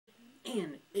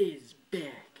and is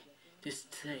back to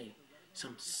say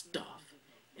some stuff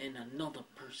and another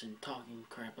person talking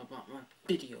crap about my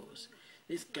videos.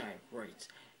 This guy writes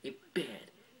a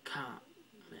bad comment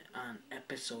on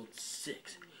episode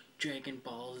 6, Dragon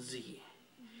Ball Z,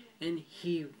 and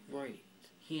he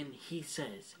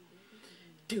says,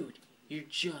 "Dude, you're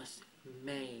just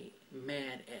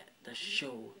mad at the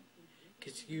show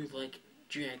because you like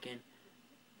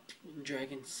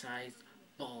dragon-sized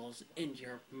balls in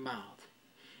your mouth,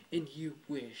 and you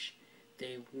wish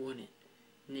they wouldn't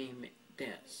name it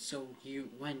that, so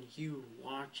when you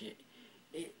watch it,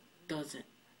 it doesn't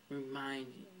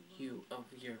remind you of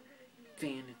your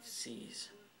fantasies."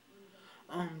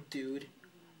 Dude,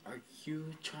 are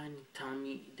you trying to tell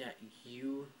me that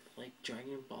you like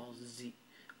dragon-sized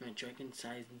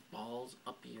balls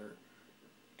up your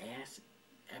ass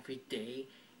every day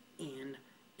and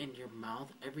in your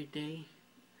mouth every day?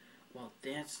 Well,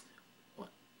 that's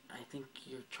what I think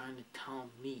you're trying to tell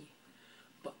me.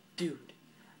 But dude,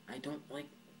 I don't like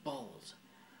balls.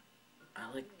 I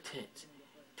like tits.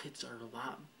 Tits are a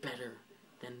lot better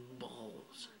than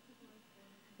balls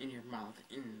in your mouth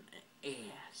and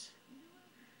ass.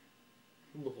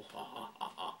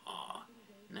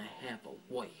 And I have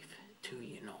a wife too,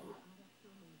 you know.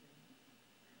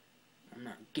 I'm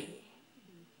not gay.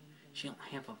 She don't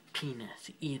have a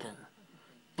penis either.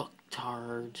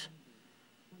 Fucktards.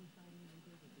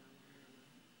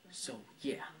 So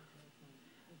yeah,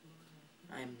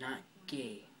 I'm not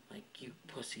gay like you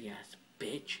pussy ass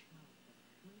bitch.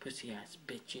 Pussy ass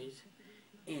bitches.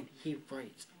 And he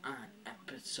writes on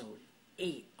episode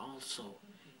 8 also,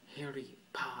 Harry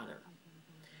Potter.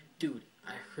 Dude,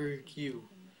 I heard you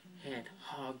had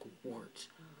Hogwarts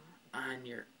on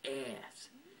your ass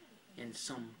and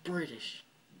some British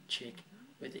chick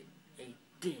with a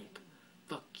dick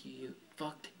fucked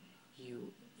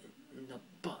you in the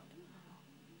butt.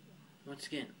 Once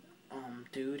again,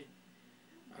 dude,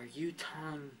 are you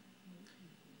telling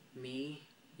me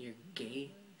your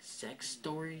gay sex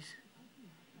stories?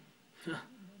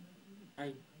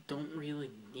 I don't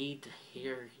really need to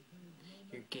hear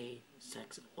your gay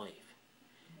sex life.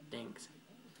 Thanks.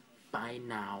 Bye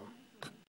now.